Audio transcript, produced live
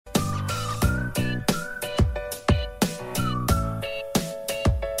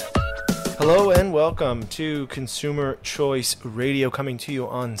Hello and welcome to Consumer Choice Radio, coming to you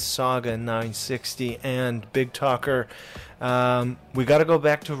on Saga 960 and Big Talker. We got to go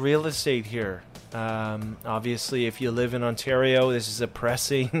back to real estate here. Obviously, if you live in Ontario, this is a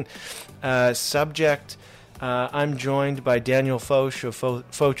pressing subject. I'm joined by Daniel Foch of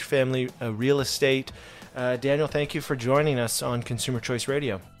Foch Family Real Estate. Daniel, thank you for joining us on Consumer Choice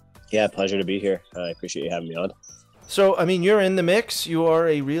Radio. Yeah, pleasure to be here. I appreciate you having me on. So, I mean, you're in the mix. You are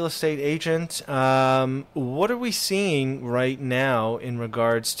a real estate agent. What are we seeing right now in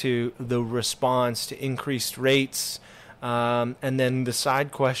regards to the response to increased rates? And then the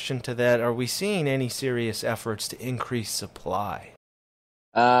side question to that, are we seeing any serious efforts to increase supply?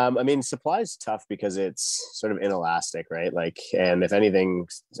 Supply is tough because it's sort of inelastic, right? And if anything,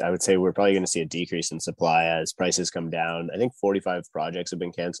 I would say we're probably going to see a decrease in supply as prices come down. I think 45 projects have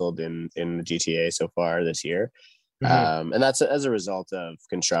been canceled in the GTA so far this year. Mm-hmm. And that's as a result of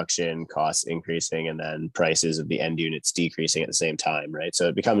construction costs increasing and then prices of the end units decreasing at the same time, right? So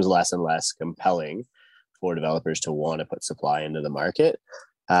it becomes less and less compelling for developers to want to put supply into the market.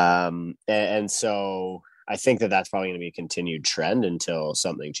 And so I think that's probably going to be a continued trend until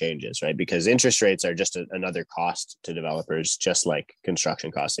something changes, right? Because interest rates are just another cost to developers, just like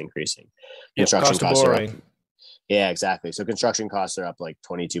construction costs increasing. Construction costs are up. Yeah, exactly. So construction costs are up like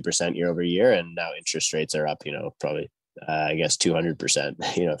 22% year over year, and now interest rates are up, probably, 200%,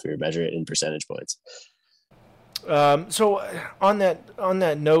 if you measure it in percentage points. So on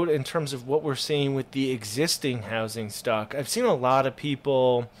that note, in terms of what we're seeing with the existing housing stock, I've seen a lot of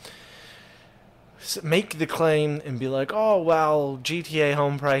people make the claim and be like, oh, well, GTA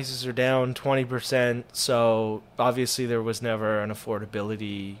home prices are down 20%, so obviously there was never an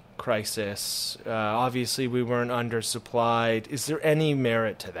affordability crisis. Obviously we weren't undersupplied. Is there any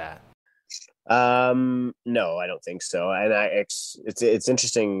merit to that? No, I don't think so. And it's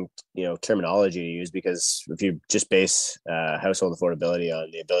interesting, terminology to use, because if you just base household affordability on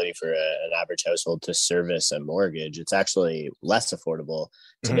the ability for an average household to service a mortgage, it's actually less affordable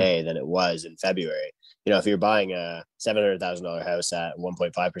today than it was in February. If you're buying a $700,000 house at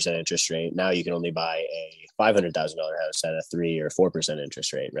 1.5% interest rate, now you can only buy a $500,000 house at a 3 or 4%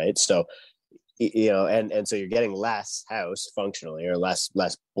 interest rate, right? So and so you're getting less house functionally, or less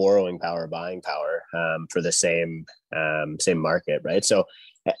borrowing power, buying power, for the same market, right? So,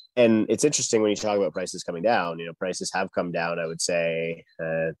 and it's interesting when you talk about prices coming down. Prices have come down, I would say,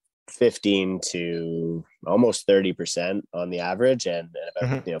 15 to almost 30% on the average, and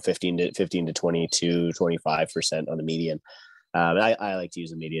about 15 to 22, 25% on the median. And I like to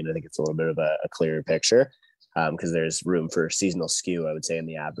use the median. I think it's a little bit of a clearer picture, because there's room for seasonal skew, I would say, in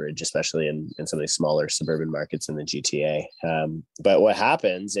the average, especially in some of these smaller suburban markets in the GTA. But what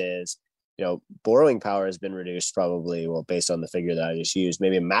happens is, borrowing power has been reduced probably, well, based on the figure that I just used,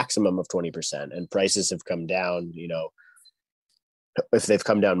 maybe a maximum of 20%, and prices have come down. If they've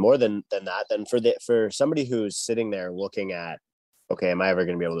come down more than that, then for somebody who's sitting there looking at, okay, am I ever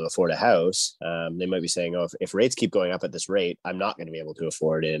going to be able to afford a house? They might be saying, oh, if rates keep going up at this rate, I'm not going to be able to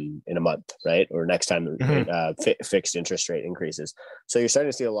afford in a month, right? Or next time the fixed interest rate increases. So you're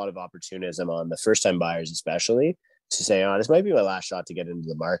starting to see a lot of opportunism on the first-time buyers, especially, to say, oh, this might be my last shot to get into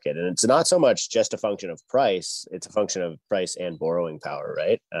the market. And it's not so much just a function of price, it's a function of price and borrowing power,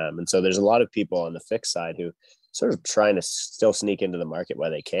 right? And so there's a lot of people on the fixed side who sort of trying to still sneak into the market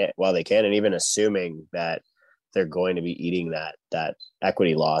while they can, and even assuming that they're going to be eating that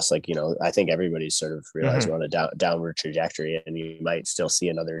equity loss. I think everybody's sort of realized we're on a downward trajectory, and you might still see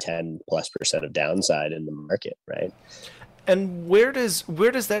another 10+% of downside in the market, right? And where does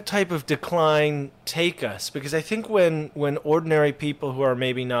that type of decline take us? Because I think when ordinary people who are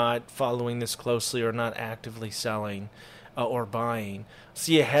maybe not following this closely or not actively selling or buying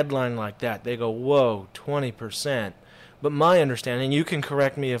see a headline like that, they go, whoa, 20%. But my understanding, you can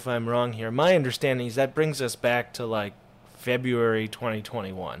correct me if I'm wrong here, my understanding is that brings us back to like February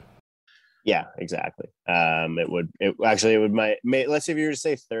 2021. Yeah, exactly. Let's say if you were to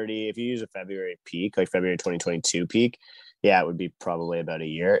say 30, if you use a February peak, like February 2022 peak, yeah, it would be probably about a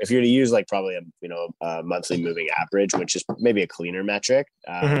year. If you were to use probably a monthly moving average, which is maybe a cleaner metric,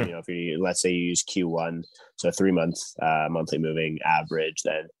 if let's say you use Q1, so a 3-month monthly moving average,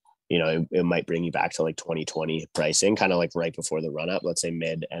 then it might bring you back to 2020 pricing, kind of right before the run up, let's say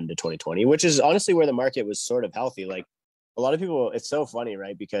end of 2020, which is honestly where the market was sort of healthy. A lot of people, it's so funny,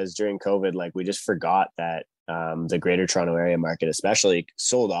 right? Because during COVID, we just forgot that the Greater Toronto Area market especially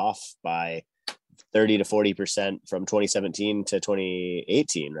sold off by 30 to 40% from 2017 to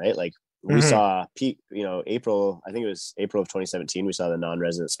 2018, right? We saw peak, April, I think it was April of 2017, we saw the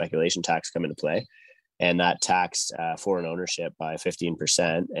non-resident speculation tax come into play. And that taxed foreign ownership by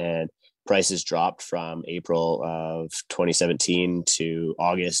 15%. And prices dropped from April of 2017 to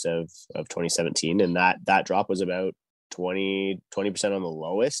August of 2017. And that drop was about 20% on the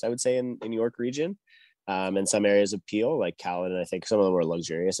lowest, I would say, in York region. In some areas of Peel, like Caledon, I think some of the more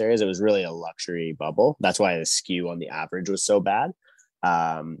luxurious areas, it was really a luxury bubble. That's why the skew on the average was so bad.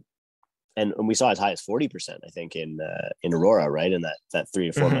 And we saw as high as 40%, I think, in Aurora, right, in that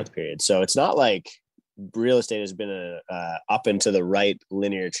 3 to 4 month period. So it's not like real estate has been a up and to the right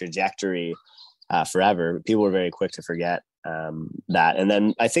linear trajectory forever. People were very quick to forget that. And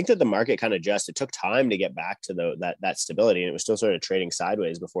then I think that the market kind of it took time to get back to that stability, and it was still sort of trading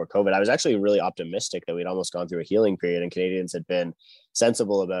sideways before COVID. I was actually really optimistic that we'd almost gone through a healing period, and Canadians had been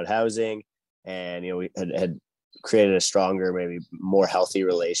sensible about housing, and we had created a stronger, maybe more healthy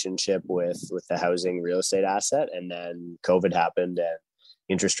relationship with the housing real estate asset. And then COVID happened, and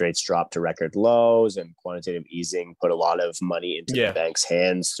interest rates dropped to record lows, and quantitative easing put a lot of money into the bank's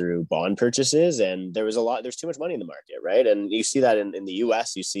hands through bond purchases. And there's too much money in the market, right? And you see that in the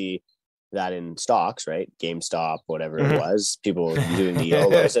US, you see that in stocks, right? GameStop, whatever it was, people doing the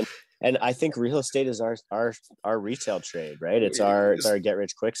YOLOs. And I think real estate is our retail trade, right? It's our get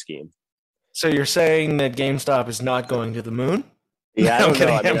rich quick scheme. So you're saying that GameStop is not going to the moon? Yeah, I'm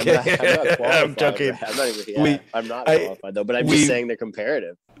kidding. I'm joking. I'm not qualified though, but I'm just saying they're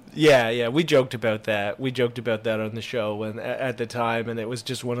comparative. Yeah, we joked about that. We joked about that on the show at the time, and it was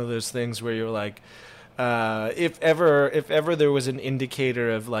just one of those things where you're like, if ever there was an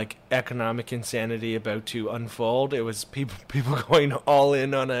indicator of like economic insanity about to unfold, it was people going all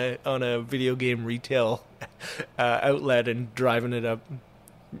in on a video game retail outlet and driving it up.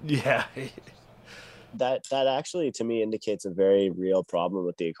 Yeah. That actually, to me, indicates a very real problem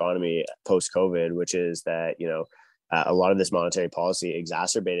with the economy post-COVID, which is that, a lot of this monetary policy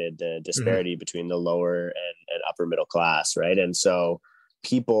exacerbated the disparity between the lower and upper middle class, right? And so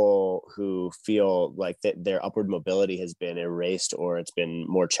people who feel like that their upward mobility has been erased or it's been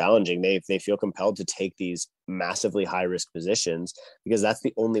more challenging, they feel compelled to take these massively high risk positions, because that's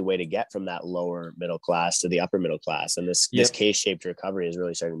the only way to get from that lower middle class to the upper middle class. And this K-shaped recovery is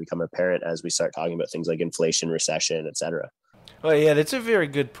really starting to become apparent as we start talking about things like inflation, recession, etc. Well, yeah, that's a very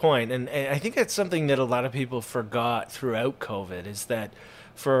good point. And I think that's something that a lot of people forgot throughout COVID, is that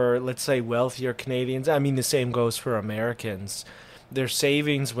for, let's say, wealthier Canadians, I mean, the same goes for Americans, their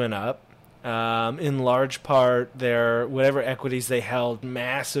savings went up. In large part, their whatever equities they held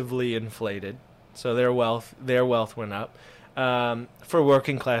massively inflated, so their wealth went up. For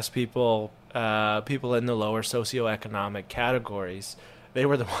working class people, people in the lower socioeconomic categories, they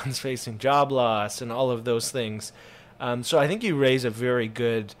were the ones facing job loss and all of those things. So I think you raise a very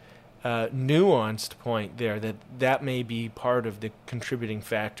good, nuanced point there, that may be part of the contributing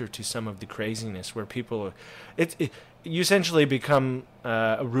factor to some of the craziness, where people, you essentially become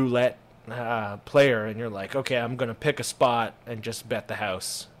a roulette player, and you're like, okay, I'm going to pick a spot and just bet the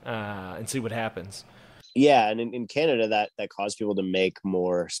house and see what happens. Yeah, and in Canada, that caused people to make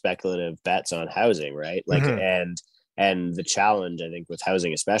more speculative bets on housing, right? Like, and the challenge, I think, with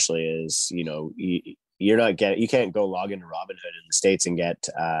housing especially is, you can't go log into Robinhood in the States and get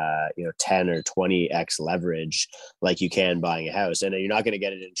 10 or 20x leverage like you can buying a house, and you're not going to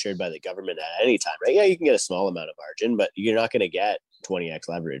get it insured by the government at any time, right? Yeah, you can get a small amount of margin, but you're not going to get 20x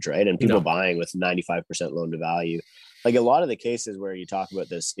leverage, right? And people buying with 95% loan to value, like a lot of the cases where you talk about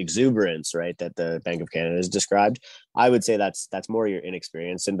this exuberance, right, that the Bank of Canada has described, I would say that's more your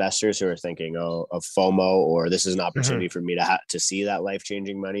inexperienced investors who are thinking, of FOMO, or this is an opportunity for me to see that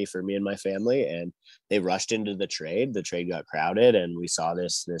life-changing money for me and my family. And they rushed into the trade. The trade got crowded, and we saw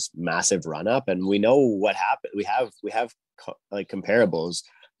this massive run up. And we know what happened. We have like comparables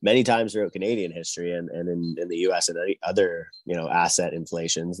many times throughout Canadian history and in the US and any other, asset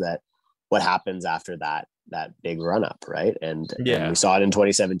inflations, that what happens after that big run up, right? And we saw it in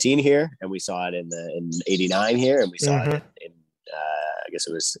 2017 here, and we saw it in 89 here, and we saw it in I guess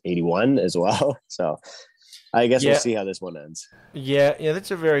it was 81 as well. So I guess we'll see how this one ends. Yeah,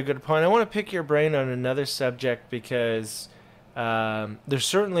 that's a very good point. I want to pick your brain on another subject, because there's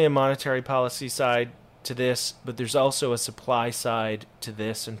certainly a monetary policy side to this, but there's also a supply side to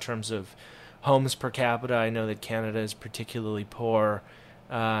this in terms of homes per capita. I know that Canada is particularly poor.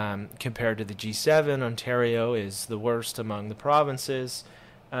 Compared to the G7, Ontario is the worst among the provinces.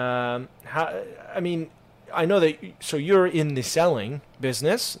 I know that, so you're in the selling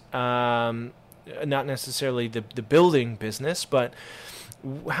business, not necessarily the building business, but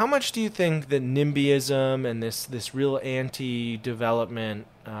how much do you think that NIMBYism and this real anti-development,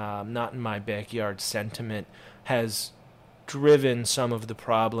 not in my backyard sentiment has driven some of the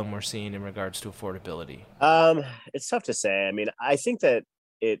problem we're seeing in regards to affordability? It's tough to say. I mean, I think that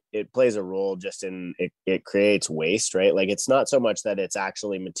it plays a role just in it creates waste, right? Like it's not so much that it's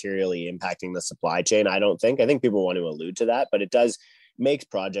actually materially impacting the supply chain. I think people want to allude to that, but it does makes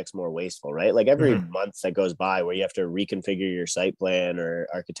projects more wasteful, right? Like every month that goes by where you have to reconfigure your site plan or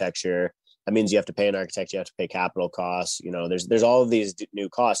architecture, that means you have to pay an architect, you have to pay capital costs. You know, there's all of these new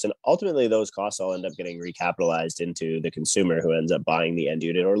costs, and ultimately those costs all end up getting recapitalized into the consumer who ends up buying the end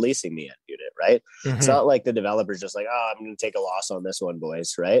unit or leasing the end unit, right? It's not like the developer's just like, oh, I'm going to take a loss on this one,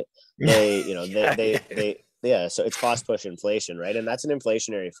 boys, right? They, you know, yeah. So it's cost push inflation, right? And that's an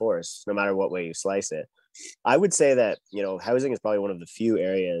inflationary force, no matter what way you slice it. I would say that, you know, housing is probably one of the few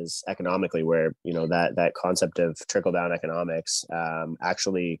areas economically where, you know, that concept of trickle down economics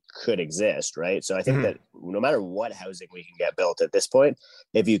actually could exist, right? So I think that no matter what housing we can get built at this point,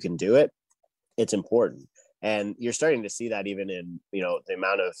 if you can do it, it's important. And you're starting to see that even in, you know, the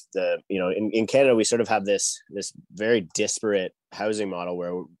amount of in Canada, we sort of have this very disparate housing model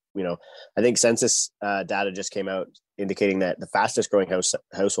where, you know, I think census data just came out indicating that the fastest growing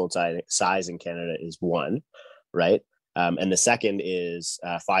household size in Canada is 1, right? And the second is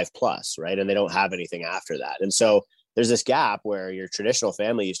 5+, right? And they don't have anything after that. And so there's this gap where your traditional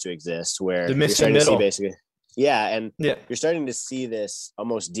family used to exist, where the you're starting middle. to see basically, you're starting to see this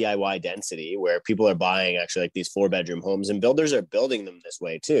almost DIY density where people are buying actually like these 4-bedroom homes, and builders are building them this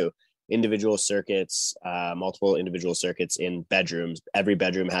way too. Individual circuits, multiple individual circuits in bedrooms. Every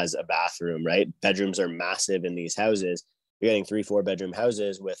bedroom has a bathroom, right? Bedrooms are massive in these houses. You're getting 3-4 bedroom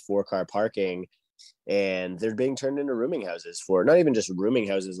houses with 4-car parking, and they're being turned into rooming houses for not even just rooming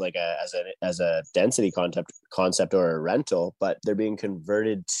houses like as a density concept or a rental, but they're being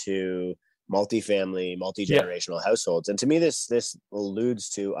converted to multifamily, multi-generational households. And to me, this alludes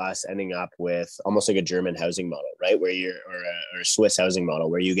to us ending up with almost like a German housing model, right? Where or a Swiss housing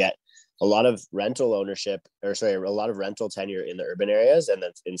model, where you get a lot of rental a lot of rental tenure in the urban areas, and then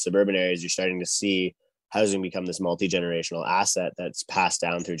in suburban areas, you're starting to see housing become this multi-generational asset that's passed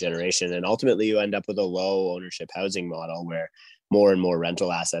down through generation. And ultimately you end up with a low ownership housing model where more and more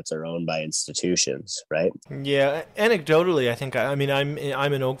rental assets are owned by institutions, right? Yeah. Anecdotally, I think, I'm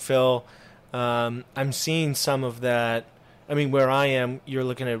in Oakville. I'm seeing some of that. I mean, where I am, you're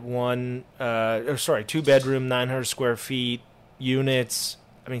looking at 2-bedroom, 900 square feet units.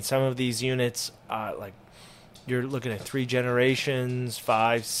 I mean, some of these units, like you're looking at 3 generations,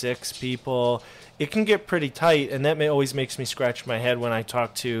 5, 6 people. It can get pretty tight, and that always makes me scratch my head when I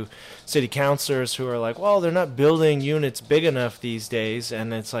talk to city councilors who are like, well, they're not building units big enough these days.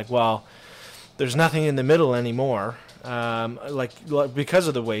 And it's like, well, there's nothing in the middle anymore. Like because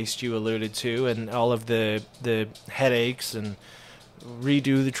of the waste you alluded to and all of the headaches and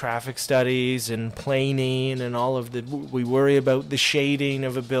redo the traffic studies and planing and all of we worry about the shading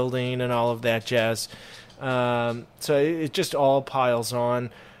of a building and all of that jazz. So it just all piles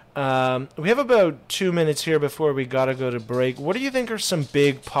on. We have about 2 minutes here before we got to go to break. What do you think are some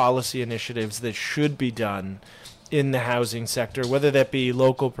big policy initiatives that should be done in the housing sector, whether that be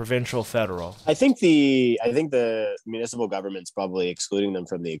local, provincial, federal? I think the municipal government's probably excluding them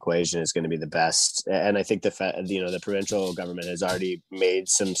from the equation is going to be the best. And I think the provincial government has already made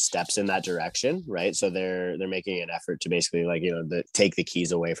some steps in that direction, right? So they're making an effort to basically take the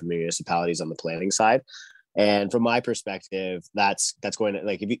keys away from the municipalities on the planning side. And from my perspective, that's going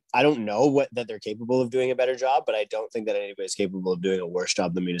to I don't know that they're capable of doing a better job, but I don't think that anybody's capable of doing a worse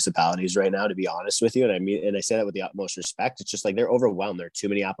job than municipalities right now, to be honest with you. And I say that with the utmost respect. It's just like they're overwhelmed. There are too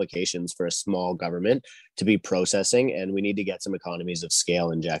many applications for a small government to be processing, and we need to get some economies of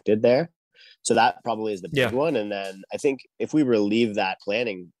scale injected there. So that probably is the big one. And then I think if we relieve that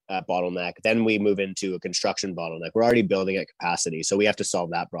planning bottleneck, then we move into a construction bottleneck. We're already building at capacity, so we have to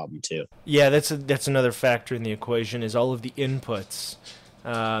solve that problem too. Yeah, that's another factor in the equation is all of the inputs.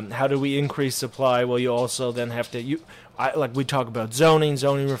 How do we increase supply? Well, you also then have to we talk about zoning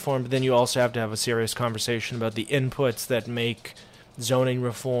reform, but then you also have to have a serious conversation about the inputs that make zoning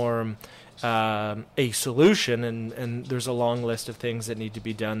reform a solution, and there's a long list of things that need to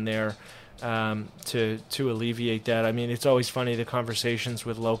be done there. To alleviate that. I mean, it's always funny, the conversations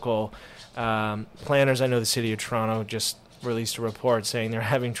with local planners. I know the City of Toronto just released a report saying they're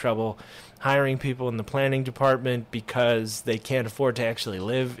having trouble hiring people in the planning department because they can't afford to actually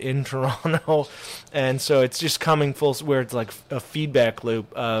live in Toronto. And so it's just coming full where it's like a feedback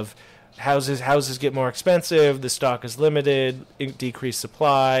loop of houses get more expensive, the stock is limited, decreased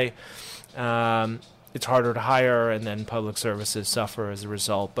supply, it's harder to hire, and then public services suffer as a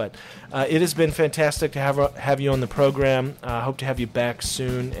result. But it has been fantastic to have you on the program. Hope to have you back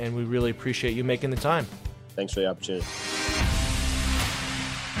soon, and we really appreciate you making the time. Thanks for the opportunity.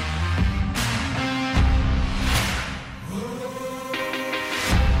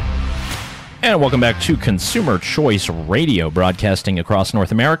 And welcome back to Consumer Choice Radio, broadcasting across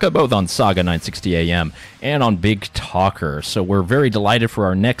North America, both on Saga 960 AM and on Big Talker. So we're very delighted for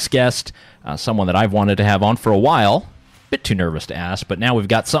our next guest, someone that I've wanted to have on for a while. Bit too nervous to ask, but now we've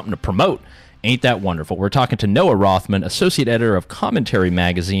got something to promote. Ain't that wonderful? We're talking to Noah Rothman, associate editor of Commentary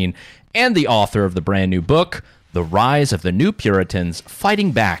Magazine and the author of the brand new book, The Rise of the New Puritans,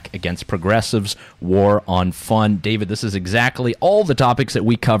 Fighting Back Against Progressives' War on Fun. David, this is exactly all the topics that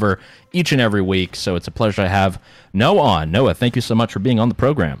we cover each and every week, so it's a pleasure to have Noah on. Noah, thank you so much for being on the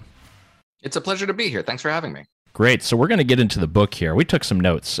program. It's a pleasure to be here. Thanks for having me. Great. So we're going to get into the book here. We took some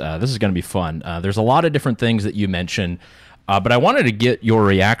notes. This is going to be fun. There's a lot of different things that you mentioned, but I wanted to get your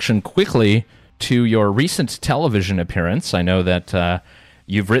reaction quickly to your recent television appearance. I know that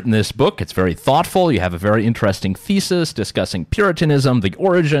you've written this book. It's very thoughtful. You have a very interesting thesis discussing Puritanism, the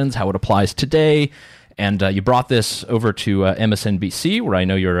origins, how it applies today. And you brought this over to MSNBC, where I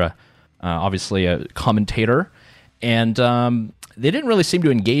know you're obviously a commentator. And they didn't really seem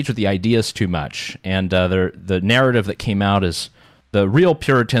to engage with the ideas too much. And the narrative that came out is the real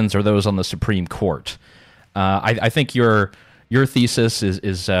Puritans are those on the Supreme Court. I think your thesis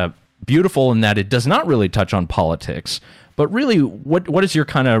is beautiful in that it does not really touch on politics. But really, what is your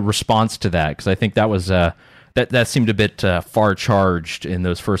kind of response to that? Because I think that was that seemed a bit far-charged in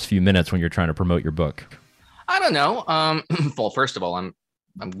those first few minutes when you're trying to promote your book. I don't know. Well, first of all, I'm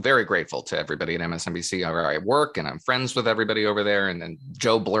very grateful to everybody at MSNBC where I work, and I'm friends with everybody over there. And then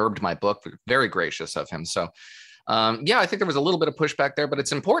Joe blurbed my book, very gracious of him. So, yeah, I think there was a little bit of pushback there, but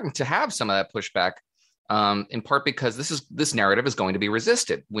it's important to have some of that pushback, in part because this narrative is going to be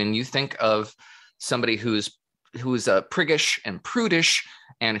resisted. When you think of somebody who's priggish and prudish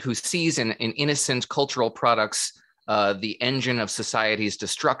and who sees in innocent cultural products the engine of society's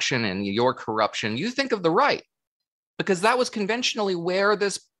destruction and your corruption, you think of the right, because that was conventionally where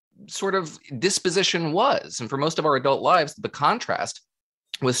this sort of disposition was. And for most of our adult lives, the contrast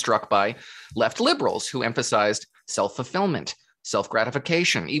was struck by left liberals who emphasized self-fulfillment,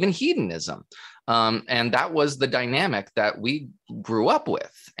 self-gratification, even hedonism. And that was the dynamic that we grew up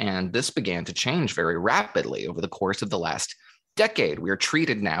with. And this began to change very rapidly over the course of the last decade. We are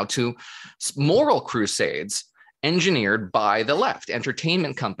treated now to moral crusades engineered by the left,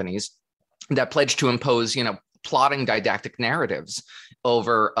 entertainment companies that pledge to impose, plotting didactic narratives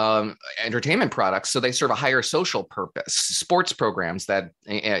over entertainment products so they serve a higher social purpose, sports programs that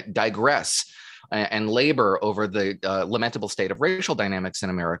digress and labor over the lamentable state of racial dynamics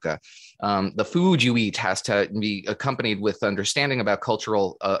in America. The food you eat has to be accompanied with understanding about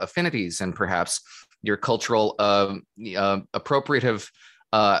cultural affinities, and perhaps your cultural appropriative,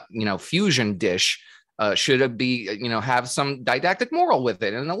 fusion dish should be, have some didactic moral with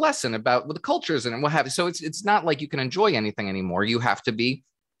it and a lesson about the cultures and what have you. So it's not like you can enjoy anything anymore. You have to be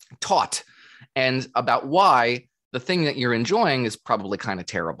taught and about why the thing that you're enjoying is probably kind of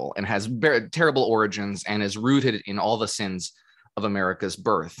terrible and has very terrible origins and is rooted in all the sins of America's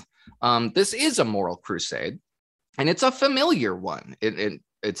birth. This is a moral crusade, and it's a familiar one.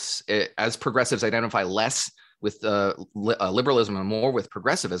 It's as progressives identify less with liberalism and more with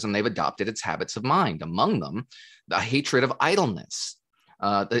progressivism, they've adopted its habits of mind. Among them, the hatred of idleness.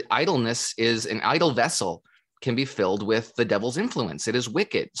 The idleness is an idle vessel can be filled with the devil's influence. It is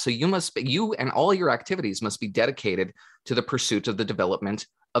wicked. So you and all your activities must be dedicated to the pursuit of the development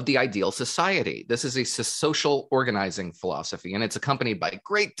of the ideal society. This is a social organizing philosophy, and it's accompanied by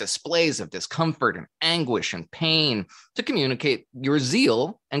great displays of discomfort and anguish and pain to communicate your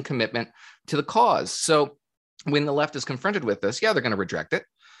zeal and commitment to the cause. So when the left is confronted with this, they're going to reject it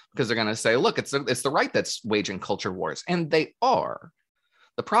because they're going to say, look, it's the right that's waging culture wars. And they are.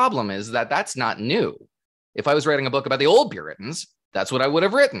 The problem is that that's not new. If I was writing a book about the old Puritans, that's what I would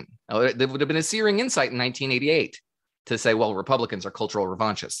have written. There would have been a searing insight in 1988 to say, well, Republicans are cultural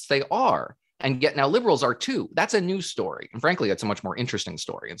revanchists. They are. And yet now liberals are too. That's a new story. And frankly, it's a much more interesting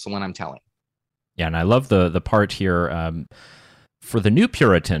story. It's the one I'm telling. Yeah, and I love the part here. For the new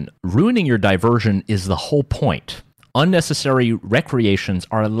Puritan, ruining your diversion is the whole point. Unnecessary recreations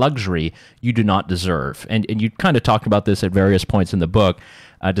are a luxury you do not deserve. And you kind of talk about this at various points in the book,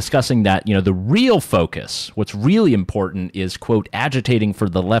 discussing that, the real focus, what's really important is, quote, agitating for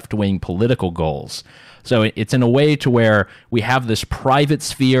the left-wing political goals. So it's in a way to where we have this private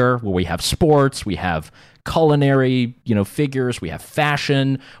sphere where we have sports, we have culinary, figures, we have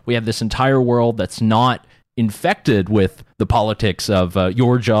fashion, we have this entire world that's not infected with the politics of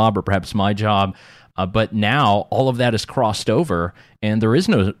your job or perhaps my job. But now all of that is crossed over, and there is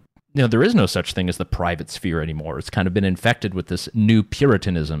no such thing as the private sphere anymore. It's kind of been infected with this new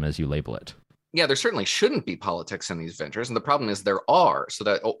Puritanism, as you label it. yeah, there certainly shouldn't be politics in these ventures. And the problem is there are. So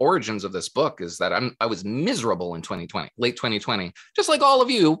the origins of this book is that I was miserable in 2020, late 2020, just like all of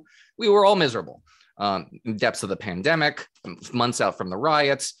you. We were all miserable. Depths of the pandemic, months out from the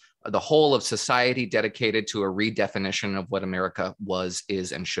riots, the whole of society dedicated to a redefinition of what America was,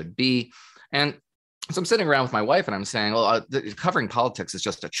 is, and should be. And so I'm sitting around with my wife and I'm saying, well, covering politics is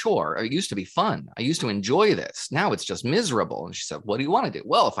just a chore. It used to be fun. I used to enjoy this. Now it's just miserable. And she said, what do you want to do?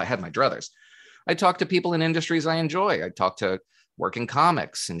 Well, if I had my druthers, I talk to people in industries I enjoy. I talk to working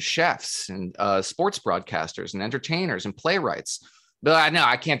comics and chefs and sports broadcasters and entertainers and playwrights. But no,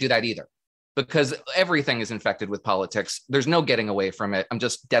 I can't do that either, because everything is infected with politics. There's no getting away from it. I'm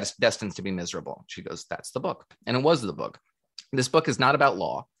just destined to be miserable. She goes, that's the book. And it was the book. This book is not about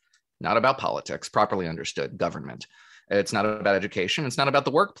law, not about politics, properly understood, government. It's not about education. It's not about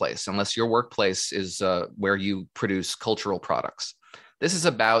the workplace, unless your workplace is where you produce cultural products. This is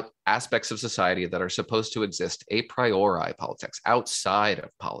about aspects of society that are supposed to exist a priori politics, outside of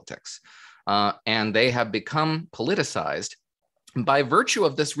politics. And they have become politicized by virtue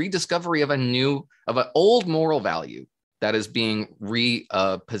of this rediscovery of an old moral value that is being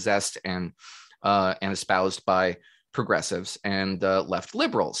repossessed and espoused by progressives and left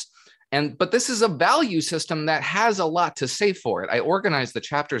liberals. But this is a value system that has a lot to say for it. I organized the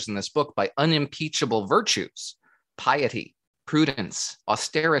chapters in this book by unimpeachable virtues: piety, prudence,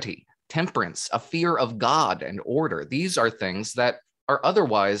 austerity, temperance, a fear of God and order. These are things that are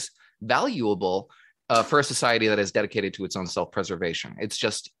otherwise valuable for a society that is dedicated to its own self-preservation. It's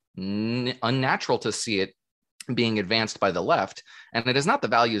just unnatural to see it being advanced by the left. And it is not the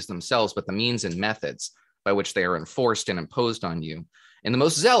values themselves, but the means and methods by which they are enforced and imposed on you in the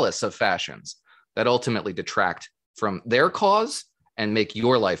most zealous of fashions that ultimately detract from their cause and make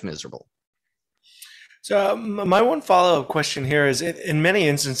your life miserable. So my one follow-up question here is, in many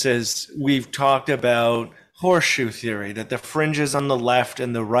instances, we've talked about horseshoe theory, that the fringes on the left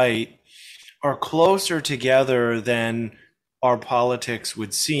and the right are closer together than our politics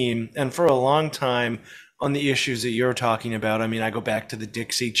would seem. And for a long time, on the issues that you're talking about, I mean, I go back to the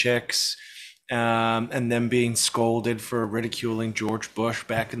Dixie Chicks and them being scolded for ridiculing George Bush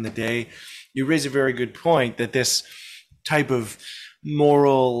back in the day. You raise a very good point that this type of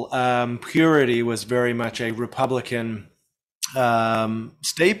moral purity was very much a Republican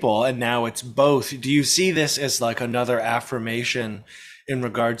staple, and now it's both. Do you see this as like another affirmation in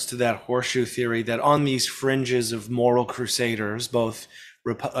regards to that horseshoe theory, that on these fringes of moral crusaders, both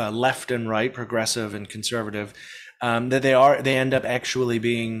left and right, progressive and conservative, that they end up actually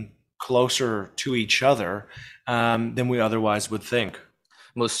being closer to each other than we otherwise would think?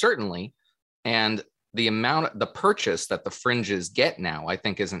 Most certainly. And the purchase that the fringes get now, I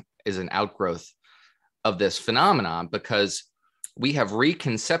think, is an outgrowth of this phenomenon, because we have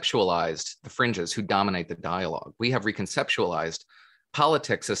reconceptualized the fringes who dominate the dialogue. We have reconceptualized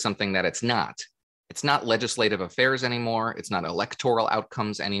politics as something that it's not. It's not legislative affairs anymore. It's not electoral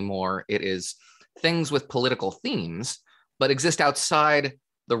outcomes anymore. It is things with political themes, but exist outside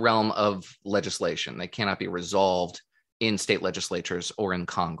the realm of legislation. They cannot be resolved in state legislatures or in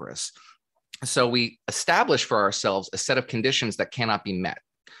Congress. So we establish for ourselves a set of conditions that cannot be met.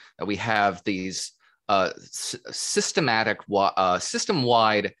 That we have these systematic,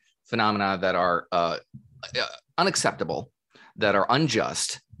 system-wide phenomena that are unacceptable, that are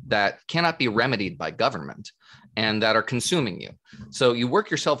unjust, that cannot be remedied by government, and that are consuming you. So you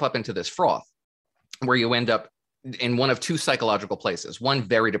work yourself up into this froth where you end up in one of two psychological places: one,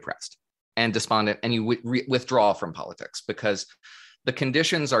 very depressed and despondent, and you withdraw from politics because the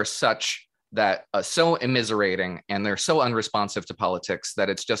conditions are such that so immiserating, and they're so unresponsive to politics that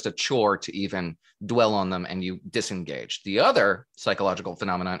it's just a chore to even dwell on them, and you disengage. The other psychological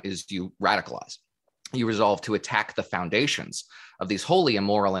phenomenon is you radicalize. You resolve to attack the foundations of these wholly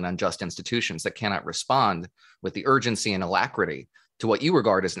immoral and unjust institutions that cannot respond with the urgency and alacrity to what you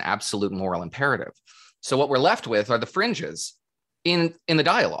regard as an absolute moral imperative. So what we're left with are the fringes in the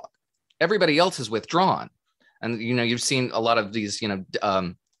dialogue. Everybody else is withdrawn. And, you've seen a lot of these,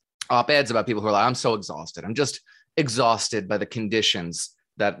 op-eds about people who are like, I'm so exhausted. I'm just exhausted by the conditions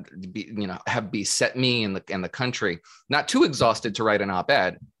that have beset me and the country. Not too exhausted to write an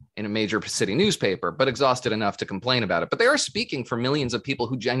op-ed in a major city newspaper, but exhausted enough to complain about it. But they are speaking for millions of people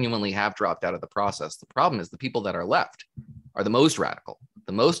who genuinely have dropped out of the process. The problem is the people that are left are the most radical,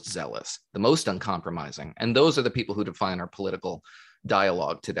 the most zealous, the most uncompromising. And those are the people who define our political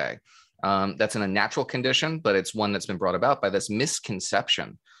dialogue today. That's in a natural condition, but it's one that's been brought about by this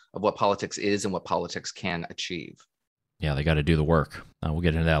misconception of what politics is and what politics can achieve. Yeah, they got to do the work. We'll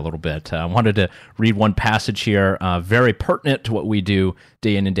get into that a little bit. I wanted to read one passage here, very pertinent to what we do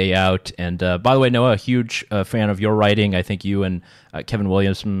day in and day out. And by the way, Noah, a huge fan of your writing. I think you and Kevin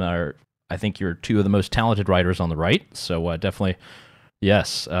Williamson are, I think you're two of the most talented writers on the right. So definitely,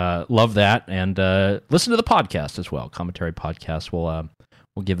 yes, love that. And listen to the podcast as well, Commentary Podcast.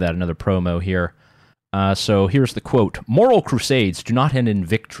 We'll give that another promo here. So here's the quote. Moral crusades do not end in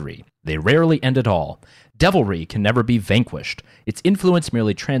victory. They rarely end at all. Devilry can never be vanquished. Its influence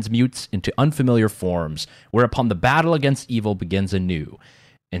merely transmutes into unfamiliar forms, whereupon the battle against evil begins anew.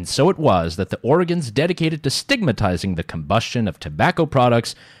 And so it was that the Oregons dedicated to stigmatizing the combustion of tobacco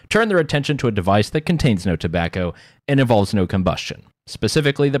products turned their attention to a device that contains no tobacco and involves no combustion,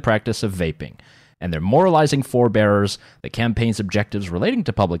 specifically the practice of vaping. And their moralizing forebearers, the campaign's objectives relating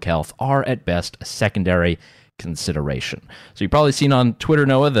to public health, are at best a secondary consideration. So you've probably seen on Twitter,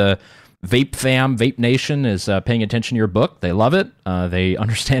 Noah, the Vape Fam, Vape Nation is paying attention to your book. They love it. They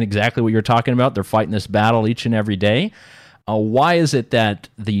understand exactly what you're talking about. They're fighting this battle each and every day. Why is it that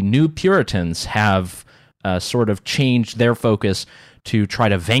the New Puritans have sort of changed their focus to try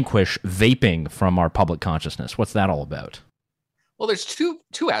to vanquish vaping from our public consciousness? What's that all about? Well, there's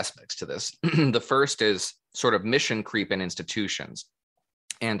two aspects to this. The first is sort of mission creep in institutions.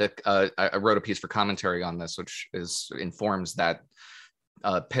 And I wrote a piece for Commentary on this, which informs that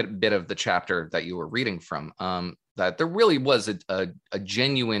bit of the chapter that you were reading from, that there really was a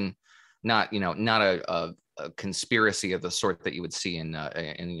genuine, not a conspiracy of the sort that you would see in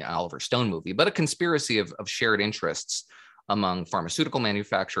the Oliver Stone movie, but a conspiracy of shared interests among pharmaceutical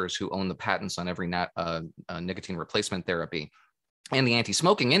manufacturers who own the patents on every nicotine replacement therapy, and the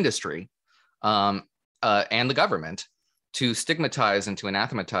anti-smoking industry, and the government, to stigmatize and to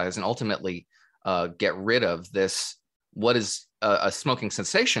anathematize and ultimately get rid of this, what is a smoking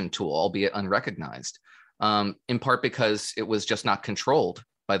cessation tool, albeit unrecognized, in part because it was just not controlled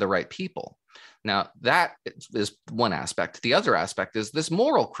by the right people. Now, that is one aspect. The other aspect is this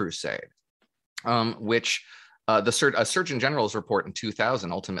moral crusade, which a Surgeon General's report in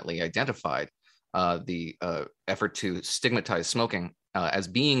 2000 ultimately identified the effort to stigmatize smoking as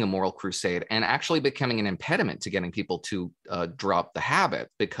being a moral crusade, and actually becoming an impediment to getting people to drop the habit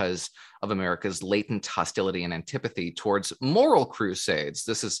because of America's latent hostility and antipathy towards moral crusades.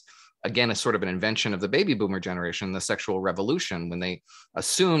 This is, again, a sort of an invention of the baby boomer generation, the sexual revolution, when they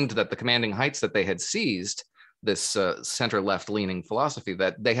assumed that the commanding heights that they had seized, this center-left leaning philosophy,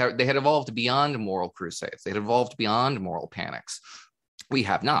 that they had evolved beyond moral crusades. They had evolved beyond moral panics. We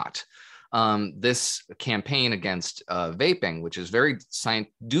have not. This campaign against vaping, which is very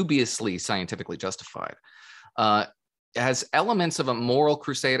dubiously scientifically justified, has elements of a moral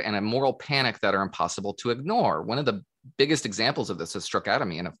crusade and a moral panic that are impossible to ignore. One of the biggest examples of this has struck out at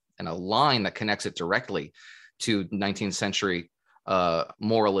me in a line that connects it directly to 19th century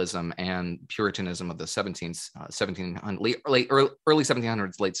moralism and Puritanism of the early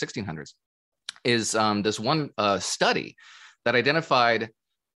 1700s, late 1600s, is this one study that identified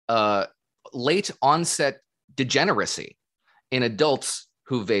late onset degeneracy in adults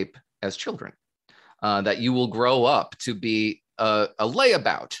who vape as children, that you will grow up to be a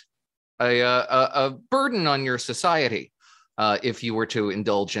layabout, a burden on your society if you were to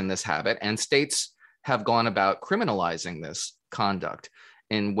indulge in this habit. And states have gone about criminalizing this conduct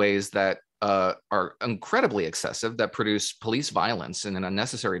in ways that are incredibly excessive, that produce police violence in an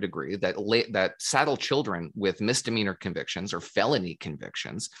unnecessary degree, that saddle children with misdemeanor convictions or felony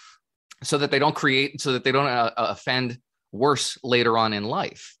convictions, so that they don't offend worse later on in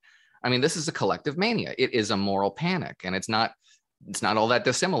life. I mean, this is a collective mania. It is a moral panic, and it's not all that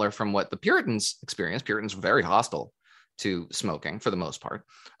dissimilar from what the Puritans experienced. Puritans were very hostile to smoking for the most part,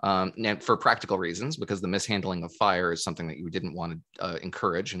 and for practical reasons, because the mishandling of fire is something that you didn't want to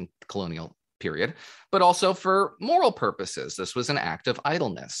encourage in the colonial period, but also for moral purposes. This was an act of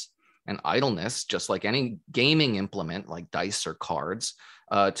idleness. And idleness, just like any gaming implement like dice or cards,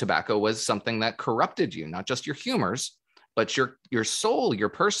 tobacco was something that corrupted you, not just your humors, but your soul, your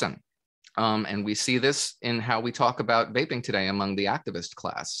person. And we see this in how we talk about vaping today among the activist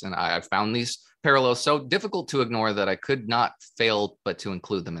class. And I found these parallels so difficult to ignore that I could not fail but to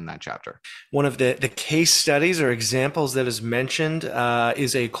include them in that chapter. One of the case studies or examples that is mentioned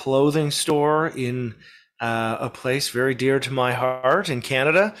is a clothing store in a place very dear to my heart in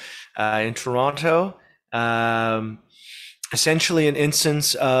Canada, in Toronto. Essentially an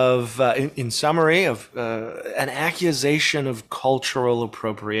instance of, in summary, of an accusation of cultural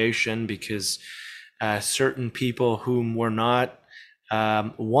appropriation, because certain people whom were not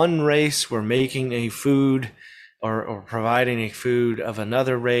one race were making a food or providing a food of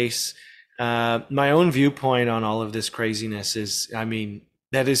another race. My own viewpoint on all of this craziness is, I mean,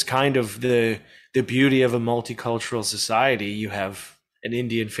 that is kind of the beauty of a multicultural society. You have an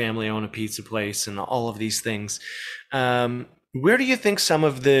Indian family own a pizza place and all of these things. Where do you think some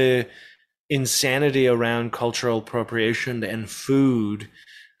of the insanity around cultural appropriation and food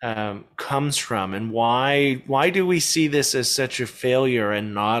comes from, and why do we see this as such a failure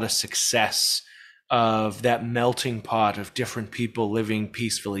and not a success of that melting pot of different people living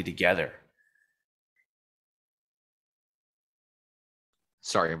peacefully together?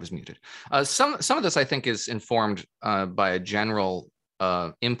 Sorry, I was muted. Some of this, I think, is informed by a general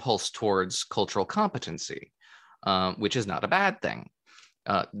impulse towards cultural competency, which is not a bad thing.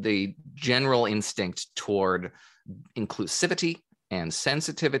 The general instinct toward inclusivity and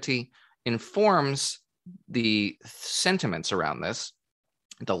sensitivity informs the sentiments around this.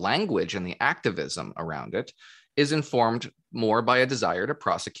 The language and the activism around it is informed more by a desire to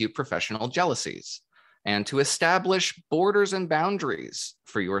prosecute professional jealousies and to establish borders and boundaries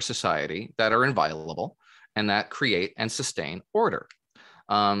for your society that are inviolable and that create and sustain order.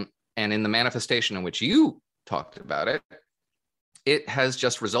 And in the manifestation in which you talked about it, it has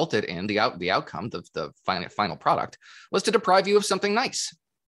just resulted in the outcome, the final product was to deprive you of something nice.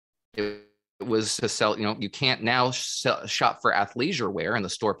 It was to sell, you can't now shop for athleisure wear in the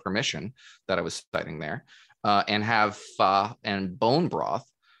store permission that I was citing there and have pho and bone broth,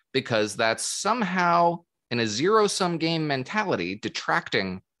 because that's somehow in a zero-sum game mentality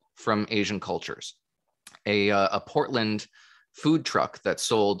detracting from Asian cultures. A Portland food truck that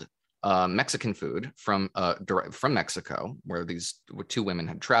sold Mexican food from Mexico, where these two women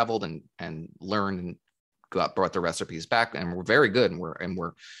had traveled and learned and brought the recipes back and were very good and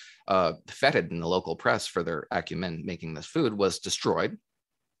were feted in the local press for their acumen making this food, was destroyed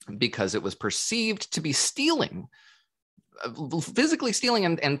because it was perceived to be stealing, physically stealing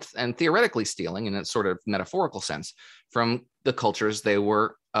and theoretically stealing in a sort of metaphorical sense from the cultures they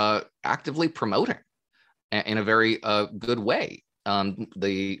were actively promoting in a very good way.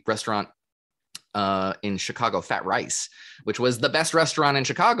 The restaurant in Chicago, Fat Rice, which was the best restaurant in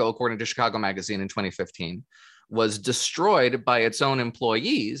Chicago, according to Chicago Magazine in 2015, was destroyed by its own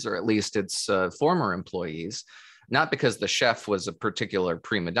employees, or at least its former employees, not because the chef was a particular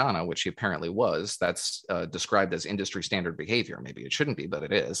prima donna, which he apparently was. That's described as industry standard behavior. Maybe it shouldn't be, but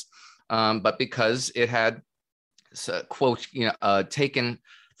it is. But because it had, quote, taken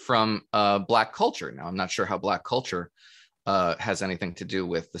from Black culture. Now, I'm not sure how Black culture has anything to do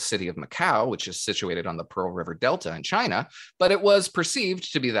with the city of Macau, which is situated on the Pearl River Delta in China, but it was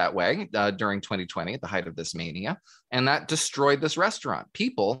perceived to be that way during 2020 at the height of this mania, and that destroyed this restaurant.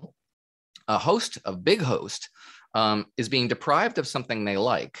 People, a big host, is being deprived of something they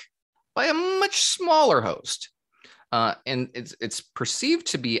like by a much smaller host. And it's perceived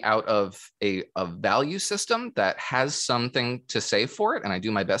to be out of a value system that has something to say for it, and I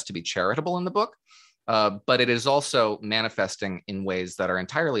do my best to be charitable in the book. But it is also manifesting in ways that are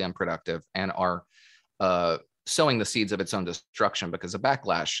entirely unproductive and are sowing the seeds of its own destruction because a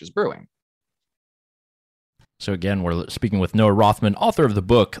backlash is brewing. So again, we're speaking with Noah Rothman, author of the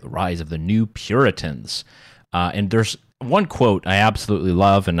book, The Rise of the New Puritans. And there's one quote I absolutely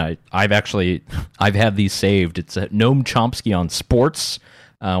love, and I've had these saved. It's Noam Chomsky on sports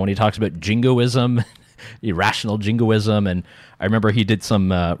when he talks about jingoism, irrational jingoism. And I remember he did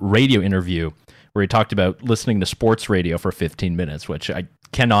some radio interview where he talked about listening to sports radio for 15 minutes, which I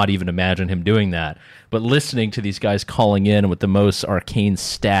cannot even imagine him doing that. But listening to these guys calling in with the most arcane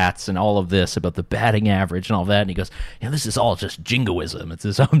stats and all of this about the batting average and all that, and he goes, this is all just jingoism. It's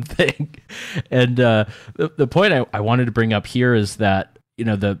his own thing. And the point I wanted to bring up here is that,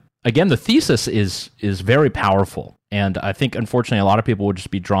 the thesis is very powerful. And I think, unfortunately, a lot of people would just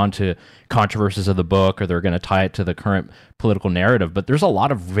be drawn to controversies of the book, or they're going to tie it to the current political narrative. But there's a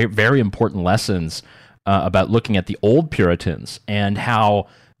lot of very important lessons about looking at the old Puritans and how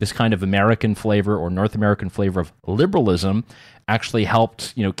this kind of American flavor or North American flavor of liberalism actually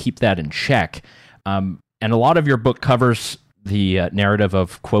helped, keep that in check. And a lot of your book covers the narrative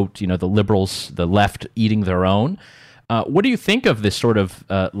of, quote, the liberals, the left eating their own. What do you think of this sort of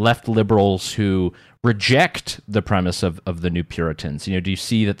left liberals who reject the premise of the New Puritans? Do you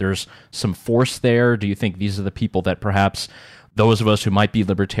see that there's some force there? Do you think these are the people that perhaps those of us who might be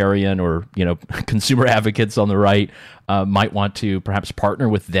libertarian or consumer advocates on the right might want to perhaps partner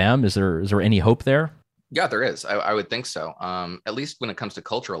with them? Is there any hope there? Yeah, there is. I would think so. At least when it comes to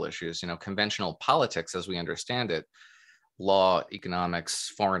cultural issues, conventional politics as we understand it, law,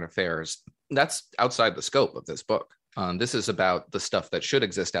 economics, foreign affairs, that's outside the scope of this book. This is about the stuff that should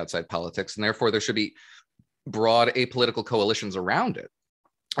exist outside politics, and therefore there should be broad apolitical coalitions around it.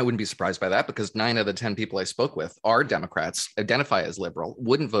 I wouldn't be surprised by that, because 9 out of the 10 people I spoke with are Democrats, identify as liberal,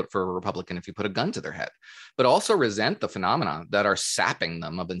 wouldn't vote for a Republican if you put a gun to their head, but also resent the phenomena that are sapping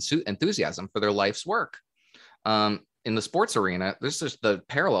them of enthusiasm for their life's work. In the sports arena, there's just the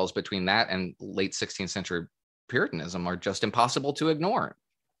parallels between that and late 16th century Puritanism are just impossible to ignore.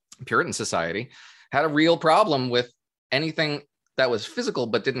 Puritan society had a real problem with anything that was physical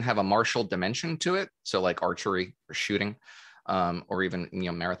but didn't have a martial dimension to it. So like archery or shooting, or even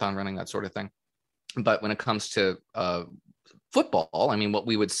marathon running, that sort of thing. But when it comes to football, I mean, what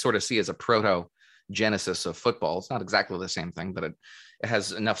we would sort of see as a proto-genesis of football, it's not exactly the same thing, but it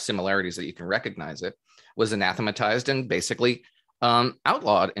has enough similarities that you can recognize it, was anathematized and basically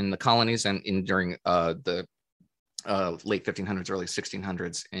outlawed in the colonies and during the late 1500s, early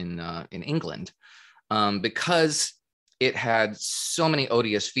 1600s in England, because it had so many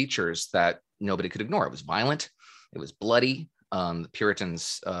odious features that nobody could ignore. It was violent, it was bloody. The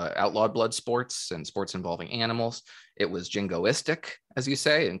Puritans outlawed blood sports and sports involving animals. It was jingoistic, as you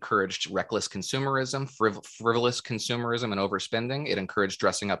say. It encouraged reckless consumerism, frivolous consumerism and overspending. It encouraged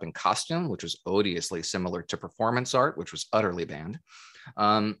dressing up in costume, which was odiously similar to performance art, which was utterly banned.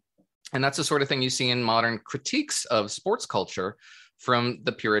 And that's the sort of thing you see in modern critiques of sports culture from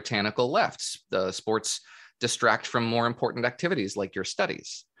the puritanical left. The sports distract from more important activities like your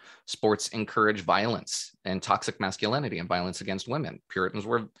studies. Sports encourage violence and toxic masculinity and violence against women. Puritans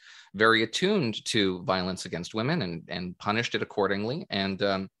were very attuned to violence against women and punished it accordingly, and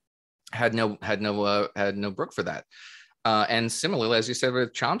had no brook for that. And similarly, as you said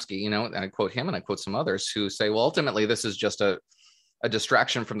with Chomsky, and I quote him and I quote some others who say, well, ultimately, this is just a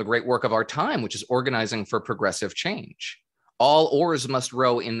distraction from the great work of our time, which is organizing for progressive change. All oars must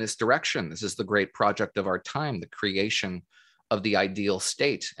row in this direction. This is the great project of our time, the creation of the ideal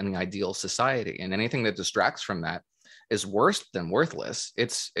state and the ideal society. And anything that distracts from that is worse than worthless.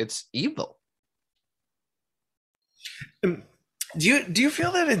 It's evil. Do you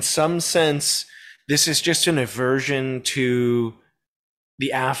feel that in some sense this is just an aversion to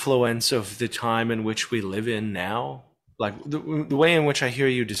the affluence of the time in which we live in now? Like the way in which I hear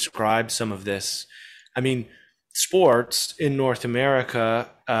you describe some of this, I mean, sports in North America,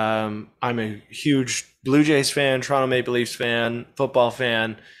 I'm a huge Blue Jays fan, Toronto Maple Leafs fan, football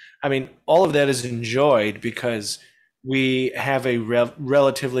fan. I mean, all of that is enjoyed because we have a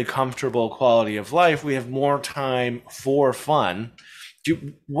relatively comfortable quality of life. We have more time for fun.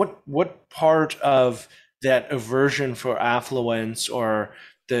 What part of that aversion for affluence or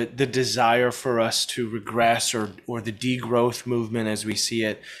the desire for us to regress or the degrowth movement as we see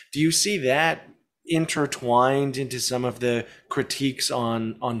it, do you see that intertwined into some of the critiques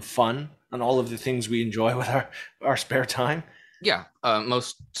on fun, on all of the things we enjoy with our spare time? Yeah,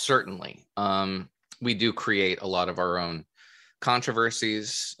 most certainly. We do create a lot of our own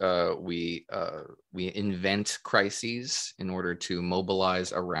controversies. We invent crises in order to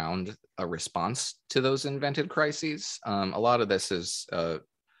mobilize around a response to those invented crises. A lot of this is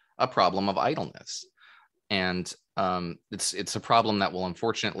a problem of idleness. And it's a problem that will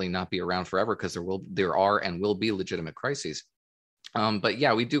unfortunately not be around forever, because there are and will be legitimate crises. But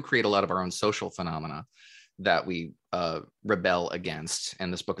yeah, we do create a lot of our own social phenomena that we rebel against,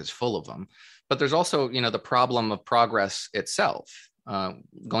 and this book is full of them. But there's also, the problem of progress itself.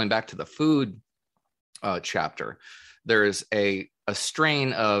 Going back to the food chapter, there is a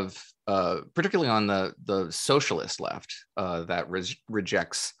strain of, particularly on the socialist left, that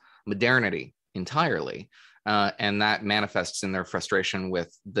rejects modernity entirely. And that manifests in their frustration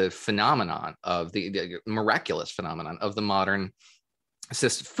with the phenomenon of the miraculous phenomenon of the modern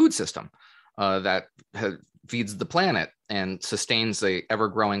food system that feeds the planet and sustains the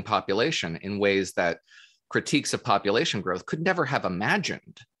ever-growing population in ways that critiques of population growth could never have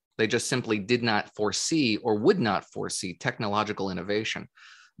imagined. They just simply did not foresee or would not foresee technological innovation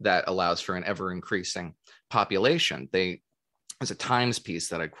that allows for an ever-increasing population. There's a Times piece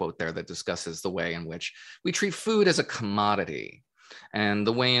that I quote there that discusses the way in which we treat food as a commodity, and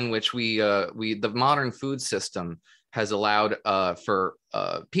the way in which the modern food system has allowed for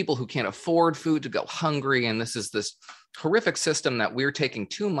people who can't afford food to go hungry. And this is this horrific system that we're taking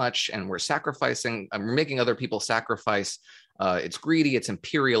too much and we're sacrificing, we're making other people sacrifice. It's greedy, it's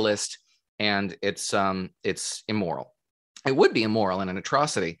imperialist, and it's immoral. It would be immoral and an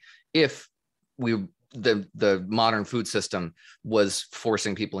atrocity if the modern food system was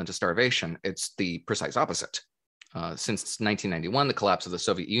forcing people into starvation. It's the precise opposite. Since 1991, the collapse of the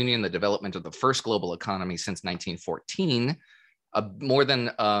Soviet Union, the development of the first global economy since 1914, more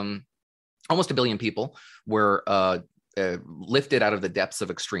than almost 1 billion people were lifted out of the depths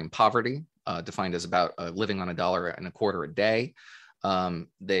of extreme poverty, defined as about living on $1.25 a day.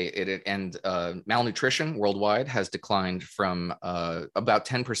 Malnutrition worldwide has declined from about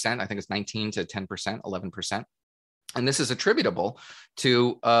 10%. I think it's 19 to 10%, 11%. And this is attributable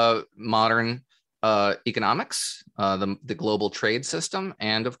to modern economics, the global trade system,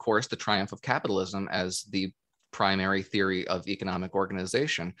 and of course, the triumph of capitalism as the primary theory of economic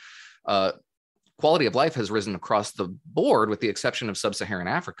organization. Quality of life has risen across the board, with the exception of sub-Saharan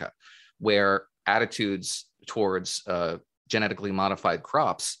Africa, where attitudes towards genetically modified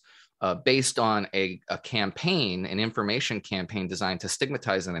crops based on a campaign, an information campaign designed to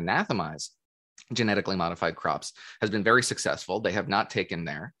stigmatize and anathemize genetically modified crops, has been very successful. They have not taken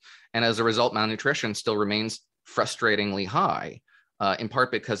there. And as a result, malnutrition still remains frustratingly high, in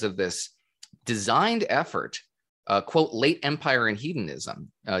part because of this designed effort, quote, late empire and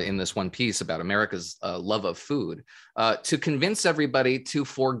hedonism, in this one piece about America's love of food, to convince everybody to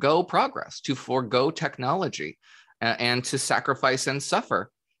forego progress, to forego technology, and to sacrifice and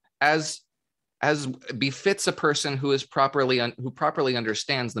suffer as befits a person who properly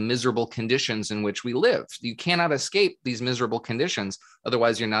understands the miserable conditions in which we live. You cannot escape these miserable conditions.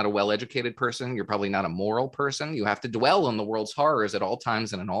 Otherwise, you're not a well-educated person. You're probably not a moral person. You have to dwell on the world's horrors at all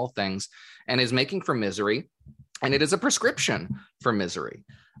times and in all things, and is making for misery. And it is a prescription for misery.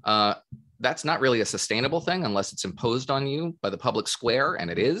 That's not really a sustainable thing unless it's imposed on you by the public square,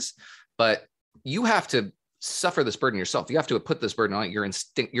 and it is. But you have to suffer this burden yourself. You have to put this burden on it. Your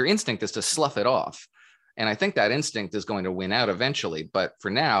instinct is to slough it off. And I think that instinct is going to win out eventually. But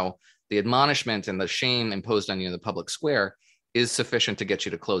for now, the admonishment and the shame imposed on you in the public square is sufficient to get you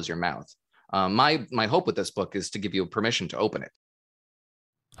to close your mouth. My hope with this book is to give you permission to open it.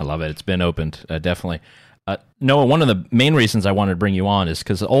 I love it. It's been opened, definitely. Noah, one of the main reasons I wanted to bring you on is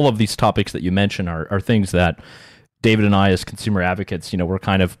because all of these topics that you mention are things that David and I, as consumer advocates, we're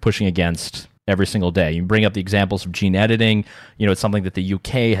kind of pushing against every single day. You bring up the examples of gene editing. It's something that the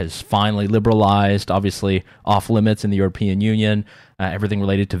UK has finally liberalized, obviously off limits in the European Union. Everything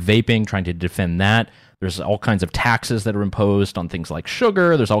related to vaping, trying to defend that. There's all kinds of taxes that are imposed on things like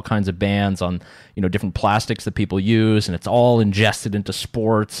sugar. There's all kinds of bans on, different plastics that people use, and it's all ingested into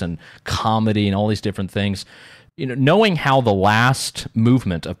sports and comedy and all these different things. Knowing how the last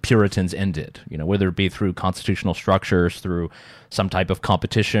movement of Puritans ended, whether it be through constitutional structures, through some type of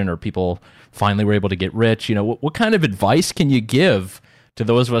competition, or people finally were able to get rich, what kind of advice can you give to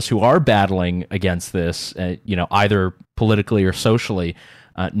those of us who are battling against this, either politically or socially,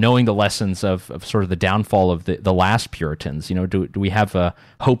 knowing the lessons of sort of the downfall of the last Puritans? Do we have a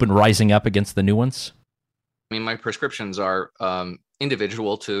hope in rising up against the new ones? I mean, my prescriptions are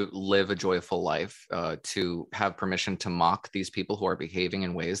individual to live a joyful life, to have permission to mock these people who are behaving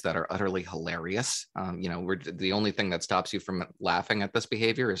in ways that are utterly hilarious. The only thing that stops you from laughing at this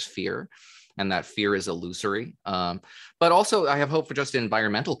behavior is fear, and that fear is illusory. But also, I have hope for just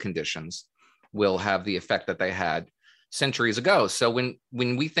environmental conditions will have the effect that they had centuries ago. So when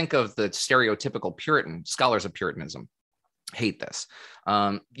we think of the stereotypical Puritan, scholars of Puritanism hate this.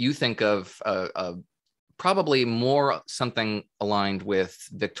 You think of probably more something aligned with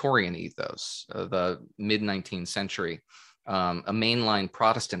Victorian ethos, the mid-19th century, a mainline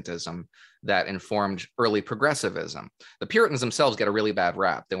Protestantism that informed early progressivism. The Puritans themselves get a really bad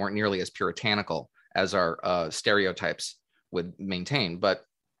rap. They weren't nearly as puritanical as our stereotypes would maintain, but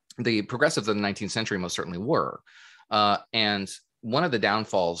the progressives of the 19th century most certainly were. And one of the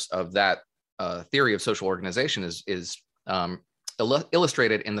downfalls of that theory of social organization is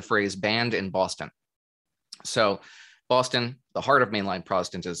illustrated in the phrase "banned in Boston." So Boston, the heart of mainline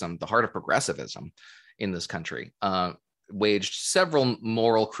Protestantism, the heart of progressivism in this country, waged several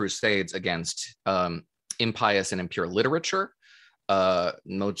moral crusades against impious and impure literature,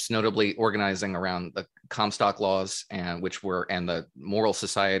 most notably organizing around the Comstock laws, and the moral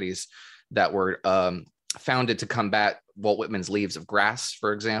societies that were founded to combat Walt Whitman's Leaves of Grass,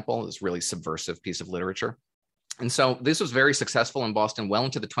 for example, this really subversive piece of literature. And so this was very successful in Boston well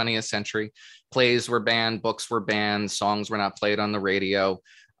into the 20th century. Plays were banned, books were banned, songs were not played on the radio.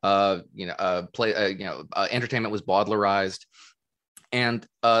 Entertainment was Bowdlerized. And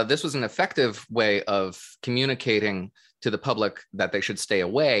this was an effective way of communicating to the public that they should stay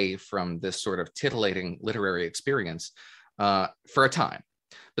away from this sort of titillating literary experience for a time.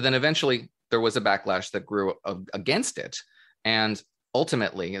 But then eventually there was a backlash that grew against it. And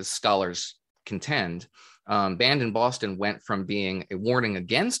ultimately, as scholars contend, Banned in Boston went from being a warning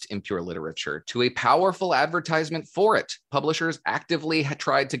against impure literature to a powerful advertisement for it. Publishers actively had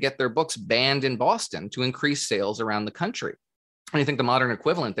tried to get their books banned in Boston to increase sales around the country. And I think the modern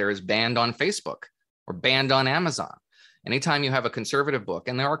equivalent there is banned on Facebook or banned on Amazon. Anytime you have a conservative book,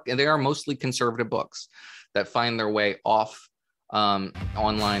 and they are mostly conservative books that find their way off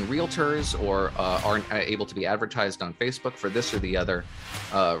online realtors or aren't able to be advertised on Facebook for this or the other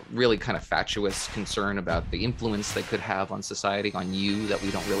really kind of fatuous concern about the influence they could have on society, on you, that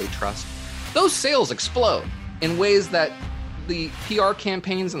we don't really trust, those sales explode in ways that the PR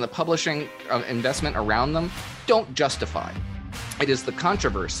campaigns and the publishing investment around them don't justify. It is the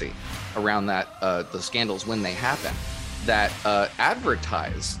controversy around that, the scandals when they happen, that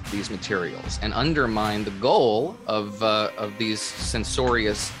advertise these materials and undermine the goal of these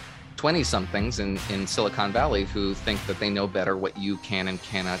censorious 20-somethings in Silicon Valley who think that they know better what you can and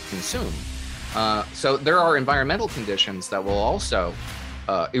cannot consume. So there are environmental conditions that will also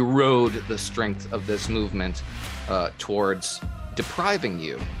erode the strength of this movement towards depriving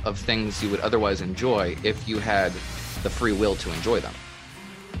you of things you would otherwise enjoy if you had the free will to enjoy them.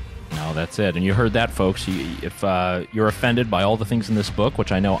 No, that's it. And you heard that, folks. If you're offended by all the things in this book,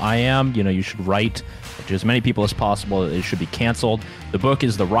 which I know I am, you should write to as many people as possible. It should be canceled. The book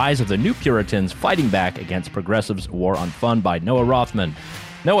is The Rise of the New Puritans, Fighting Back Against Progressives' War on Fun by Noah Rothman.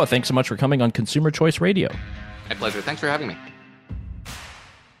 Noah, thanks so much for coming on Consumer Choice Radio. My pleasure. Thanks for having me.